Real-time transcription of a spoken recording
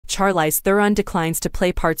Charlize Theron declines to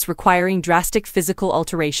play parts requiring drastic physical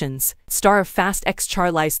alterations. Star of Fast X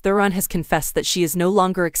Charlize Theron has confessed that she is no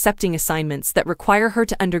longer accepting assignments that require her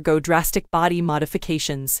to undergo drastic body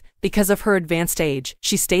modifications. Because of her advanced age,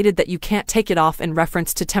 she stated that you can't take it off in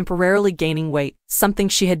reference to temporarily gaining weight, something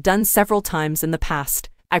she had done several times in the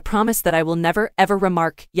past. I promise that I will never, ever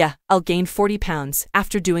remark, yeah, I'll gain 40 pounds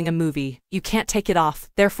after doing a movie. You can't take it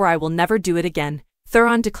off, therefore I will never do it again,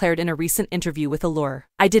 Theron declared in a recent interview with Allure.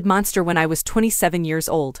 I did Monster when I was 27 years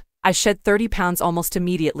old. I shed 30 pounds almost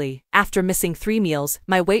immediately. After missing 3 meals,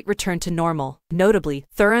 my weight returned to normal. Notably,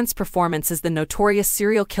 Theron's performance as the notorious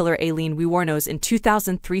serial killer Aileen Wuornos in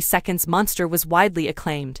 2003's Monster was widely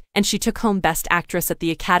acclaimed, and she took home Best Actress at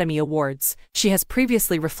the Academy Awards. She has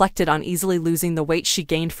previously reflected on easily losing the weight she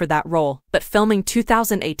gained for that role, but filming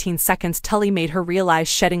 2018's Tully made her realize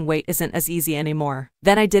shedding weight isn't as easy anymore.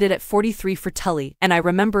 Then I did it at 43 for Tully, and I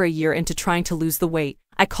remember a year into trying to lose the weight,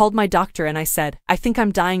 I called my doctor and I said, I think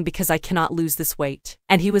I'm dying because I cannot lose this weight.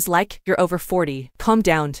 And he was like, you're over 40. Calm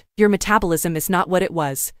down. Your metabolism is not what it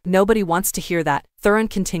was. Nobody wants to hear that, Theron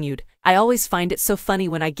continued. I always find it so funny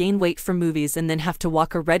when I gain weight for movies and then have to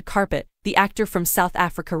walk a red carpet, the actor from South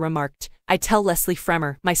Africa remarked. I tell Leslie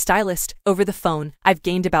Fremer, my stylist, over the phone, I've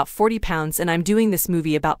gained about 40 pounds and I'm doing this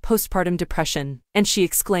movie about postpartum depression. And she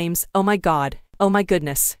exclaims, oh my God, oh my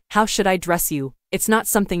goodness, how should I dress you? It's not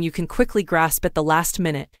something you can quickly grasp at the last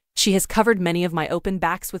minute. She has covered many of my open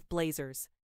backs with blazers.